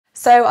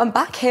So I'm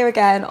back here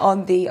again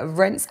on the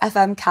Rinse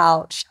FM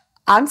couch.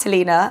 I'm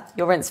Talina,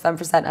 your Rinse FM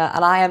presenter,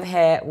 and I am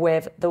here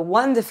with the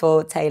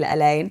wonderful Taylah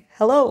Elaine.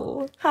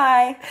 Hello.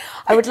 Hi.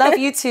 I would love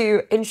you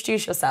to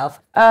introduce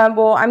yourself.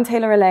 Well, I'm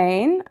Taylah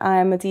Elaine.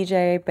 I'm a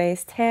DJ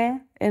based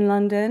here in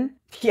London.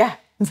 Yeah.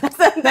 That's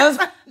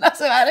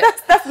about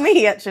it. That's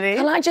me, actually.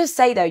 Can I just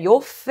say, though,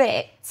 your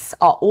fits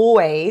are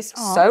always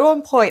so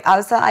on point. I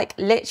was like,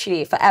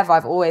 literally, forever,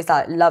 I've always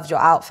like loved your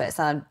outfits,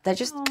 and they're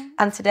just,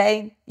 and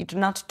today, you do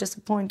not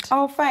disappoint.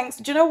 Oh, thanks.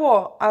 Do you know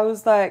what? I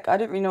was like, I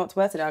didn't really know what to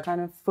wear today. I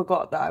kind of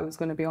forgot that I was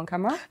going to be on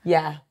camera.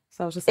 Yeah.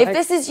 So I was just if like...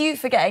 this is you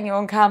forgetting you're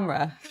on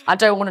camera, I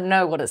don't want to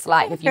know what it's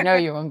like if you know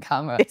you're on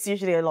camera. It's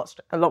usually a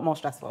lot more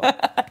stressful.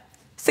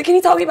 So can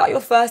you tell me about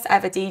your first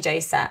ever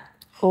DJ set?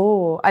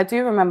 Oh, I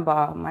do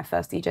remember my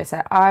first DJ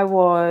set.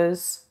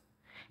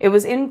 It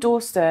was in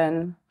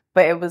Dawston,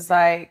 but it was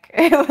like,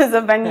 it was a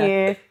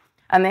venue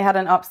and they had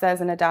an upstairs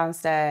and a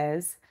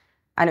downstairs,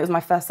 and it was my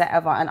first set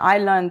ever. And I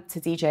learned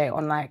to DJ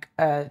on like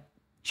a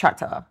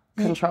tractor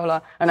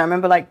controller. And I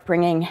remember like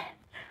bringing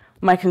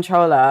my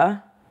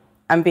controller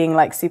and being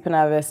like super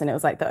nervous, and it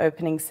was like the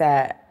opening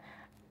set.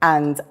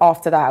 And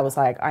after that, I was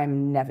like,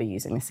 I'm never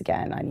using this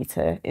again. I need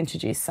to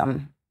introduce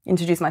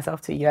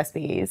myself to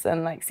USBs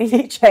and like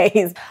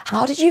CDJs.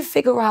 How did you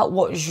figure out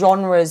what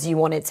genres you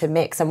wanted to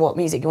mix and what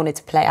music you wanted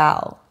to play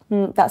out?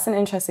 That's an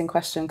interesting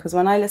question, because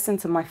when I listened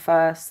to my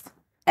first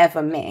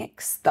ever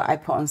mix that I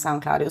put on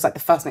SoundCloud, it was like the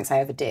first mix I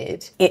ever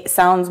did. It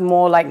sounds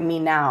more like me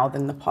now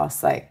than the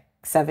past like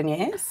 7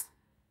 years,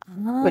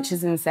 which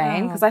is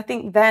insane. Because I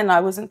think then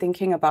I wasn't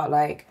thinking about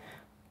like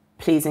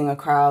pleasing a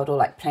crowd or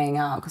like playing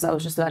out, because I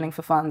was just learning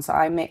for fun. So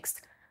I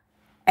mixed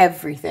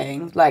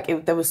everything. Like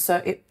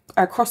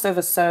I crossed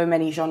over so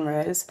many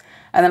genres.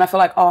 And then I feel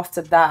like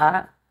after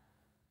that,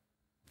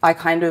 I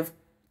kind of,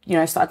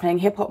 started playing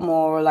hip hop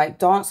more or like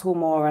dancehall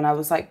more. And I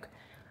was like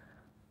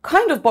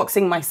kind of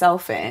boxing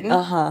myself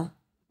in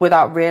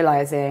without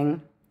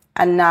realizing.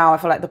 And now I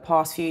feel like the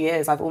past few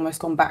years, I've almost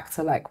gone back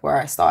to like where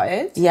I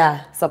started.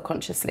 Yeah.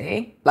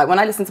 Subconsciously. Like when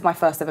I listen to my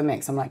first ever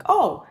mix, I'm like,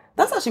 oh,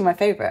 that's actually my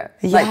favorite.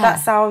 Yeah. Like that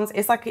sounds,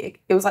 it's like,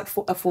 it was like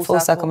a full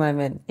circle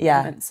moment.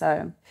 Yeah.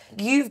 So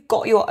you've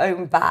got your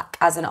own back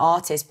as an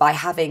artist by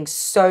having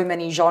so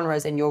many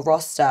genres in your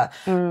roster.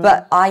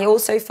 But I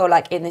also feel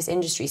like in this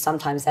industry,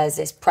 sometimes there's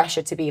this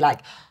pressure to be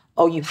like,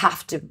 oh, you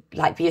have to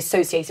like be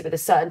associated with a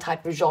certain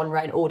type of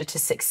genre in order to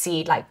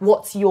succeed. Like,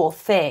 what's your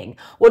thing?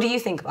 What do you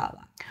think about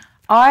that?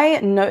 I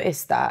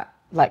noticed that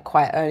like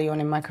quite early on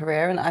in my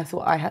career, and I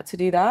thought I had to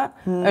do that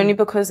only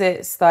because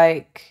it's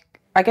like,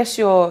 I guess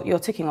you're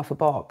ticking off a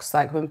box.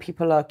 Like when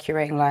people are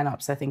curating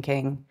lineups, they're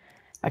thinking,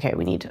 okay,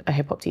 we need a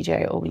hip hop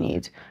DJ, or we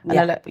need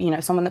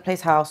someone that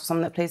plays house, or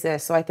someone that plays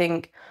this. So I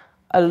think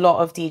a lot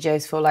of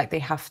DJs feel like they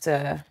have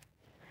to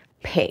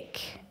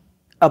pick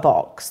a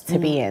box to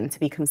be in, to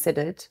be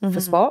considered for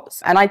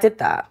spots. And I did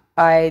that.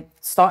 I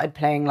started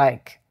playing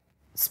like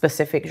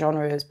specific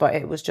genres, but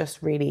it was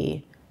just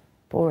really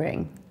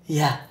boring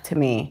to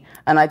me.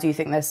 And I do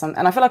think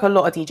and I feel like a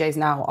lot of DJs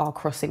now are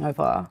crossing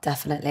over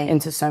definitely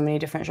into so many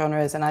different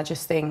genres, and I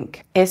just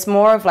think it's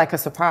more of like a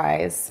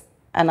surprise,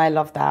 and I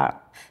love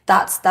that.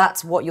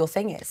 That's what your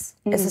thing is.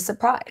 It's a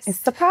surprise. It's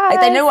a surprise.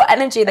 Like they know what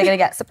energy they're gonna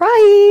get.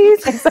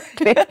 Surprise.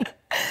 Exactly.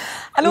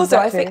 And also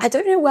I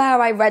don't know where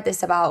I read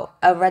this about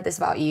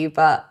you,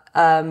 but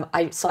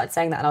I started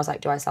saying that and I was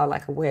like, do I sound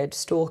like a weird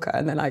stalker?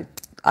 And then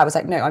I was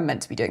like, no, I'm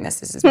meant to be doing this.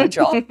 This is my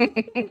job.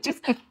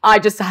 I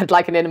just had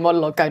like an inner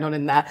monologue going on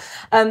in there.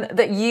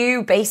 That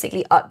you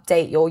basically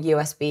update your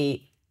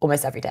USB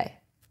almost every day.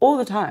 All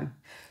the time.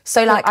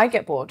 So like I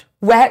get bored.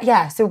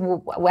 So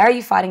where are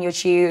you finding your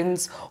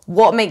tunes?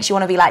 What makes you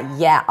want to be like,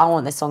 yeah, I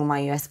want this song on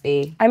my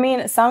USB? I mean,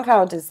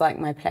 SoundCloud is like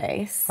my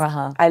place.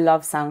 I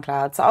love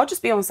SoundCloud. So I'll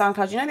just be on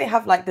SoundCloud. You know, they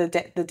have like the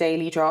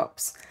daily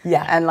drops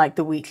and like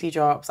the weekly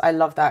drops. I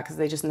love that because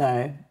they just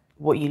know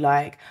what you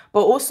like.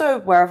 But also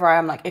wherever I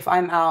am, like if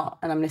I'm out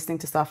and I'm listening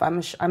to stuff, I'm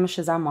a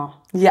Shazammer.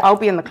 Yeah, I'll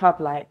be in the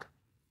club like,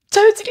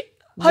 totally,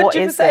 100%. What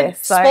is this?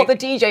 Spot like, the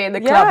DJ in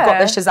the club, got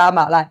the Shazam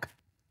out. Like,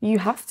 you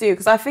have to,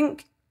 because I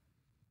think,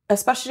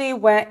 especially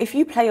if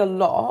you play a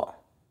lot,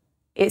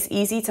 it's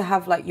easy to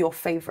have like your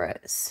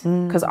favorites.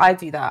 Because I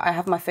do that. I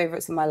have my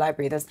favorites in my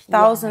library. There's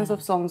thousands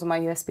of songs on my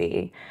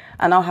USB,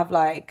 and I'll have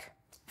like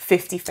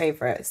 50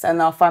 favorites,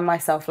 and I'll find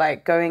myself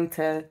like going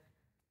to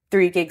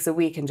 3 gigs a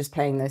week and just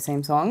playing those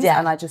same songs.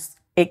 And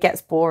it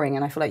gets boring,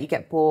 and I feel like you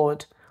get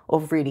bored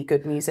of really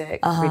good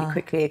music really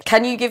quickly.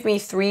 Can you give me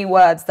 3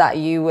 words that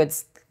you would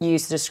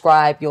use to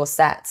describe your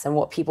sets and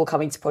what people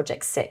coming to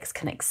Project 6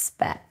 can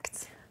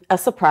expect? A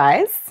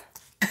surprise.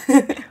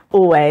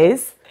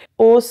 Always.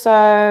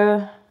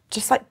 Also,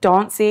 just like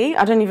dancey.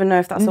 I don't even know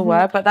if that's a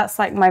word, but that's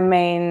like my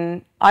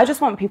main... I just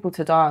want people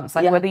to dance.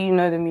 Like whether you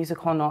know the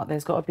music or not,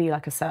 there's got to be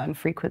like a certain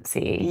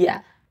frequency.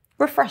 Yeah.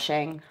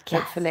 Refreshing,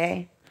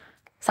 hopefully.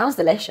 Sounds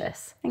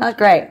delicious. That's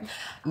great.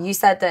 You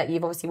said that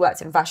you've obviously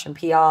worked in fashion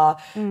PR.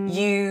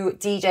 You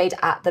DJ'd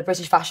at the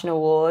British Fashion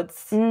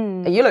Awards.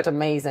 You looked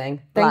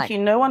amazing. Thank you.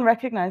 No one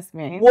recognized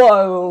me.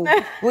 Whoa.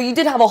 Well, you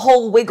did have a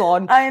whole wig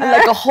on. I know. And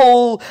like a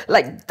whole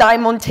like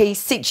Diamante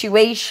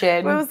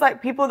situation. It was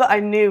like people that I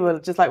knew were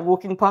just like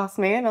walking past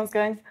me and I was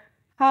going,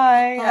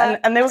 hi.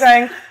 And they were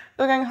going,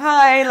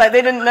 hi. Like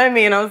they didn't know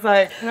me. And I was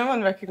like, no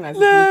one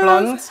recognizes me.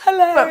 Blonde,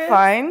 but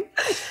fine.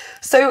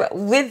 So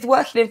with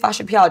working in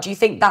fashion PR, do you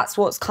think that's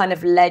what's kind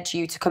of led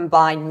you to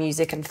combine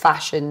music and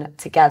fashion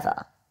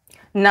together?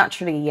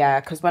 Naturally,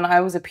 yeah. Because when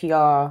I was a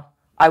PR,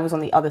 I was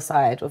on the other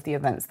side of the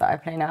events that I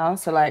play now.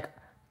 So like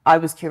I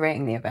was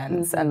curating the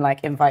events and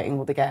like inviting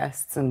all the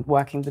guests and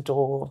working the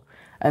door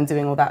and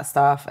doing all that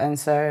stuff. And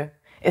so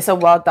it's a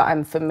world that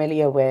I'm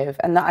familiar with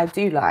and that I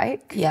do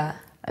like. Yeah.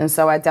 And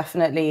so I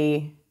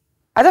definitely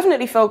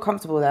feel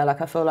comfortable there.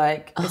 Like I feel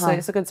like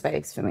it's a good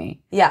space for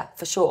me. Yeah,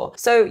 for sure.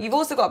 So you've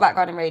also got a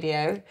background in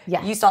radio.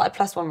 Yeah. You started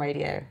Plus One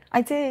Radio.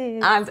 I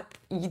did. And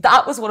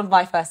that was one of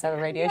my first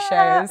ever radio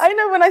shows. I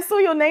know, when I saw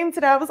your name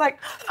today, I was like,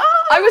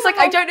 oh. I was like,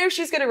 I don't know if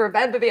she's going to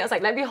remember me. I was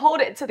like, let me hold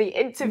it to the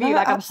interview. No,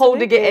 like I'm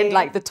holding it in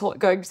like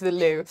going to the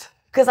loo.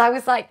 Because I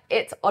was like,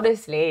 it's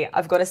honestly,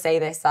 I've got to say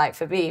this, like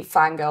for me,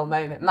 fangirl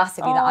moment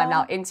massively that I'm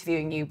now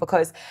interviewing you,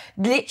 because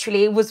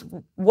literally it was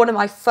one of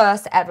my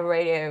first ever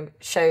radio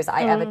shows that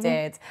I ever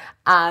did.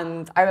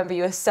 And I remember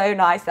you were so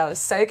nice. I was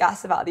so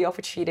gassed about the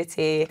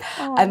opportunity.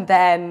 And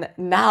then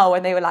now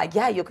when they were like,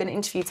 yeah, you're going to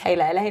interview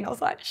Taylah Elaine, I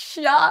was like,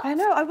 shut. I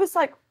know, I was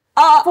like,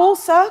 full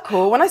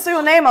circle. When I saw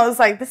your name, I was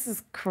like, this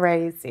is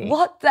crazy.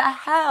 What the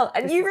hell?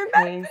 And you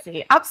remember?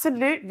 Crazy.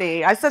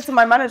 Absolutely. I said to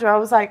my manager, I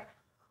was like,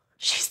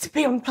 she used to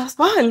be on Plus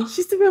One.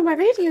 She used to be on my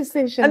radio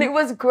station. And it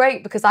was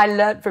great because I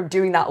learned from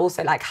doing that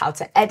also, like how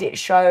to edit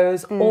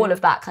shows, all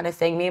of that kind of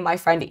thing. Me and my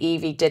friend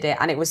Evie did it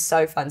and it was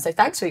so fun. So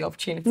thanks for the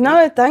opportunity.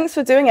 No, thanks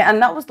for doing it.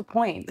 And that was the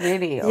point,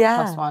 really, of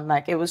Plus One.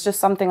 Like, it was just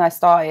something I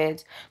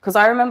started. Because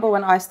I remember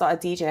when I started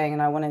DJing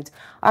and I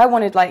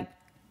wanted like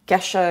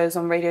guest shows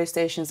on radio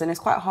stations, and it's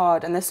quite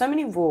hard. And there's so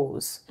many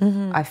rules,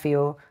 I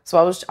feel.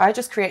 So I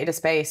just created a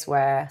space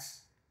where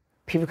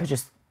people could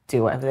just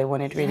do whatever they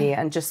wanted, really,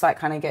 and just like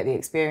kind of get the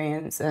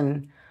experience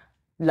and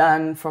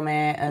learn from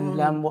it and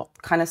learn what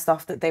kind of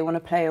stuff that they want to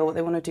play or what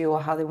they want to do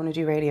or how they want to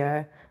do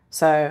radio.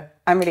 So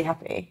I'm really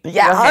happy.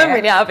 Yeah, I'm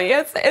really happy.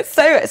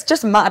 It's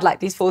just mad,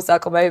 like these full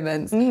circle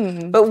moments.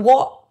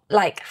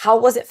 But how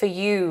was it for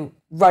you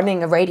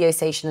running a radio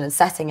station and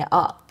setting it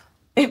up?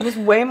 It was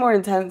way more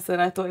intense than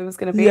I thought it was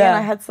going to be. And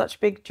I had such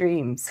big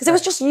dreams. Because it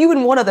was just you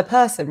and one other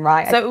person,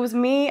 right? So it was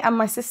me and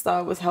my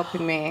sister was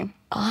helping me.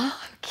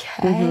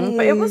 Okay.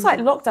 But it was like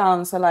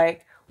lockdown. So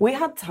like we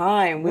had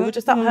time. We were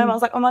just at home. I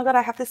was like, oh my God,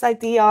 I have this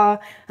idea.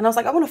 And I was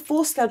like, I want a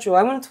full schedule.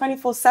 I want a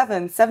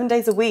 24/7, 7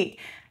 days a week.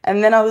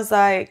 And then I was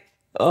like,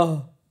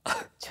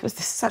 this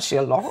is actually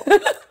a lot.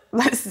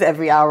 This is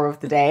every hour of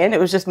the day. And it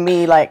was just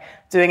me like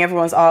doing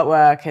everyone's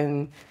artwork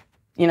and,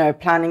 you know,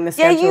 planning the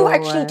schedule. Yeah, you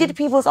actually did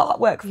people's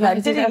artwork for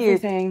them, didn't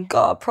you?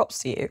 God, props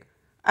to you.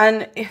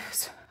 And it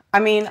was, I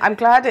mean, I'm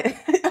glad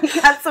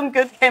some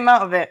good came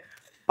out of it,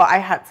 but I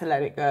had to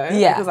let it go.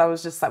 Yeah. Because I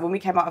was just like, when we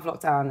came out of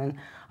lockdown and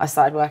I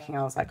started working,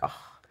 I was like, oh,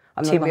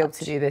 I'm not going to be able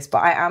to do this.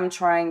 But I am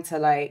trying to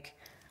like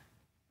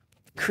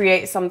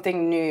create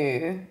something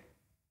new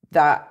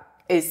that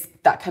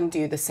can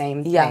do the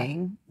same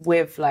thing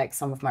with like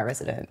some of my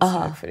residents,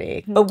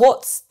 hopefully. But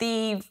what's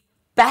the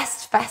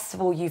best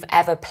festival you've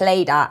ever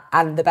played at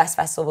and the best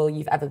festival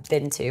you've ever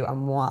been to,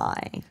 and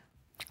why?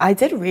 I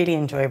did really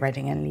enjoy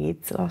Reading and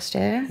Leeds last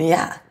year.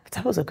 Yeah.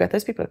 That was good.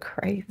 Those people are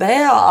crazy.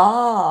 They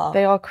are.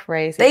 They are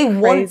crazy. They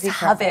want to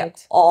have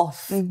it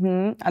off.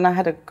 And I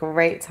had a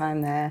great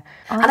time there.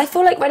 And I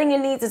feel like Reading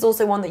and Leeds is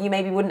also one that you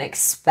maybe wouldn't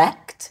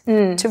expect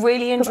to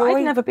really enjoy.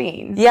 I'd never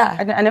been. Yeah.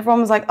 And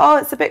everyone was like, oh,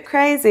 it's a bit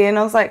crazy. And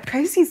I was like,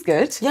 crazy's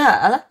good. Yeah,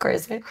 I like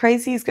crazy.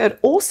 Crazy's good.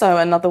 Also,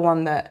 another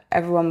one that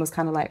everyone was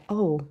kind of like,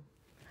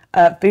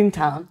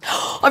 Boomtown.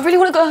 I really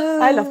want to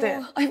go. I loved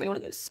it. I really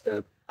want to go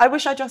so. I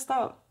wish I dressed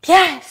up.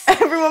 Yes.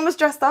 Everyone was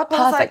dressed up.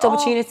 Perfect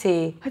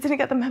opportunity. I didn't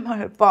get the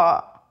memo,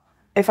 but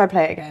if I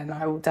play it again,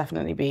 I will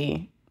definitely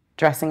be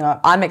dressing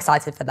up. I'm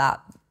excited for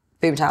that.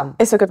 Boomtown.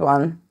 It's a good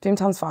one.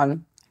 Boomtown's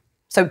fun.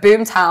 So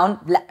Boomtown,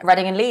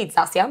 Reading and Leeds,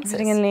 that's the answer.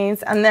 Reading and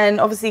Leeds. And then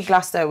obviously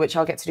Glasgow, which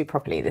I'll get to do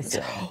properly this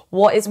year.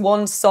 What is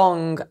one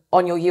song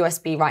on your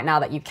USB right now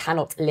that you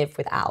cannot live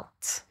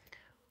without?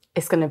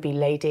 It's going to be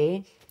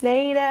Lady.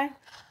 Lady,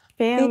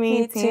 feel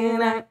me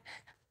tonight.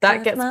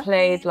 That gets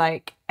played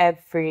like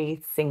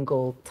every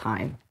single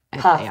time.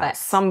 Perfect.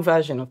 Some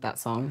version of that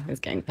song is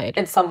getting played.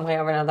 In some way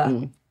or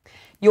another.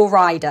 Your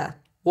rider,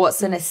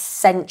 what's an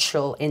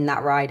essential in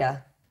that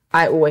rider?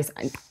 I always,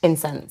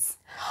 incense.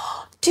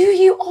 Do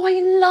you? Oh,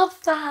 I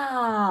love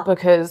that.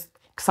 Because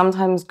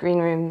sometimes green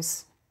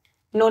rooms...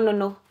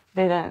 No.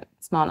 They don't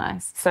smell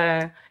nice.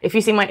 So if you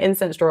see my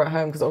incense drawer at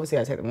home, because obviously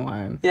I take them all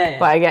home. Yeah.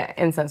 But I get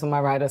incense on my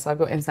rider, so I've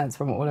got incense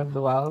from all over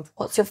the world.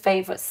 What's your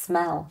favourite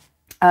smell?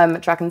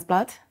 Dragon's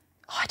blood.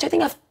 Oh, I don't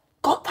think I've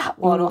got that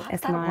one or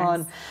had that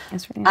one.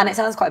 It's really And nice. it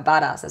sounds quite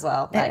badass as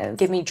well. Like, is.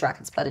 give me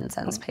dragon's blood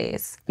incense,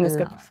 please. It's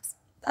good.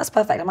 That's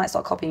perfect. I might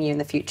start copying you in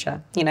the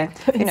future, you know.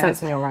 Who knows?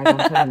 Incense on your ride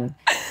on turn.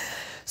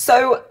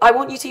 So I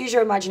want you to use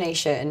your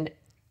imagination.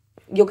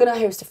 You're going to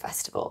host a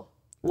festival.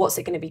 What's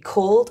it going to be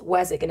called?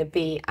 Where's it going to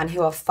be? And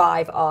who are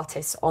 5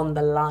 artists on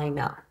the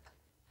lineup?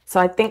 So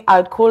I think I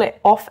would call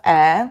it Off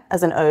Air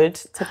as an ode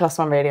to Plus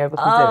One Radio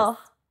because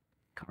it's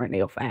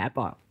currently off air,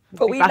 but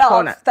we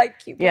love. Thank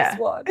you, Plus Yeah.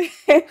 One.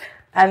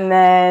 And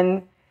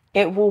then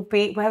it will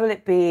be, where will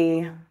it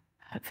be?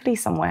 Hopefully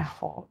somewhere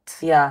hot.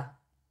 Yeah.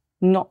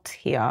 Not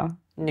here.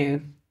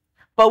 New.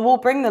 But we'll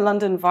bring the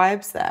London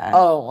vibes there.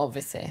 Oh,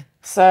 obviously.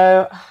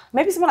 So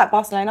maybe somewhere like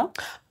Barcelona.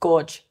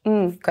 Gorge.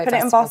 Great Put it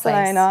in festival place.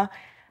 Barcelona.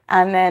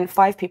 And then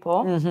 5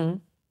 people.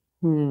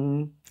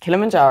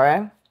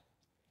 Kilimanjaro.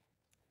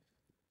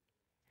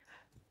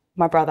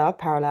 My brother,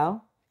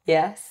 Parallel.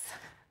 Yes.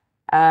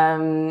 Who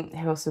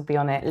else would be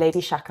on it?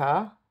 Lady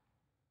Shaka.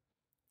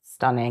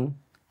 Stunning.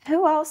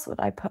 Who else would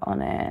I put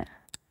on it?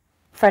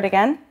 Fred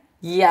again.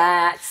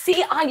 Yeah.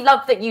 See, I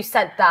love that you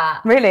said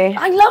that. Really?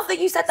 I love that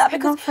you said that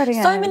because Fred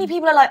again. so many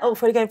people are like, oh,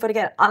 Fred again, Fred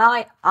again. And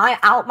I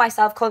out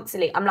myself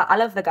constantly. I'm like, I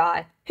love the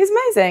guy. He's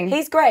amazing.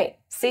 He's great.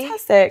 See?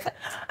 Fantastic.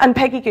 And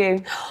Peggy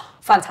Goo.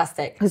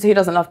 Fantastic. Because who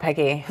doesn't love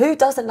Peggy? Who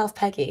doesn't love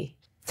Peggy?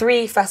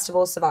 3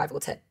 festival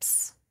survival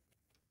tips.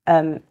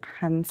 Hand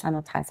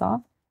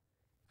sanitizer.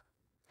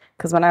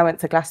 Because when I went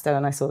to Glasgow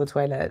and I saw the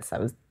toilets, I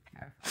was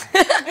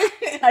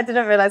I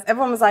didn't realise.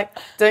 Everyone was like,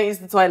 don't use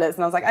the toilets.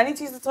 And I was like, I need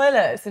to use the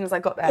toilet as soon as I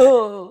got there.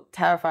 Oh.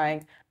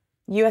 Terrifying.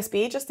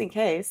 USB, just in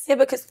case. Yeah,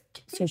 because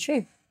it's so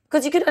true.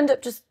 Because you could end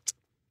up just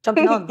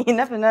jumping on. You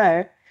never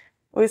know.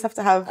 Always have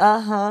to have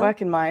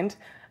work in mind.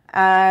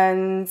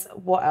 And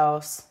what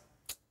else?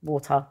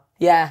 Water.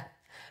 Yeah.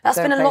 That's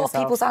Don't been a play lot yourself.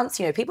 of people's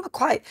answer. You know,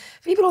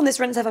 people on this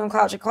Rinse FM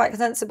couch are quite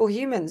sensible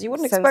humans. You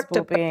wouldn't Sensible expect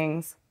it.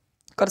 beings.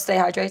 Got to stay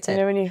hydrated.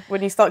 You know,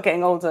 when you start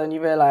getting older and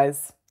you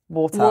realise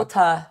water.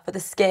 Water for the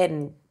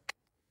skin.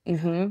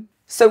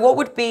 So what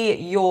would be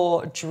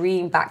your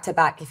dream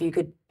back-to-back if you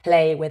could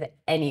play with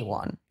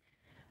anyone?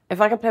 If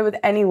I could play with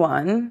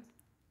anyone,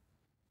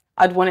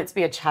 I'd want it to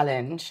be a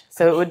challenge.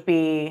 So it would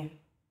be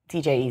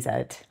DJ EZ.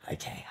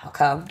 Okay, how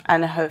come?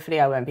 And hopefully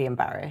I won't be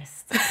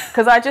embarrassed.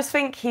 Because I just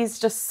think he's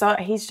just so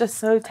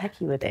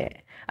techie with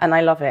it. And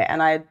I love it.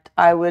 And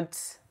I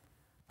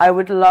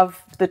would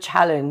love the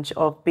challenge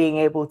of being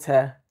able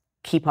to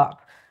keep up.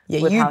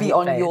 Yeah, you'd be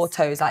on your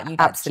toes, like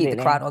you'd have to keep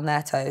the crowd on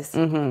their toes.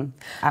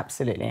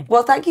 Absolutely.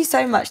 Well, thank you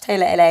so much,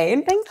 Taylah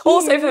Elaine. Thank you.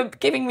 Also for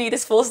giving me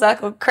this full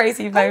circle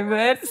crazy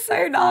moment.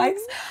 So nice.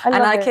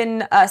 I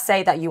can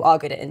say that you are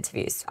good at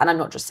interviews. And I'm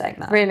not just saying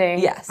that.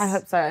 Really? Yes. I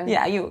hope so.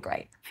 Yeah, you were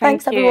great.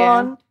 Thanks, Thanks,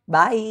 everyone.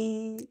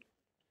 Bye.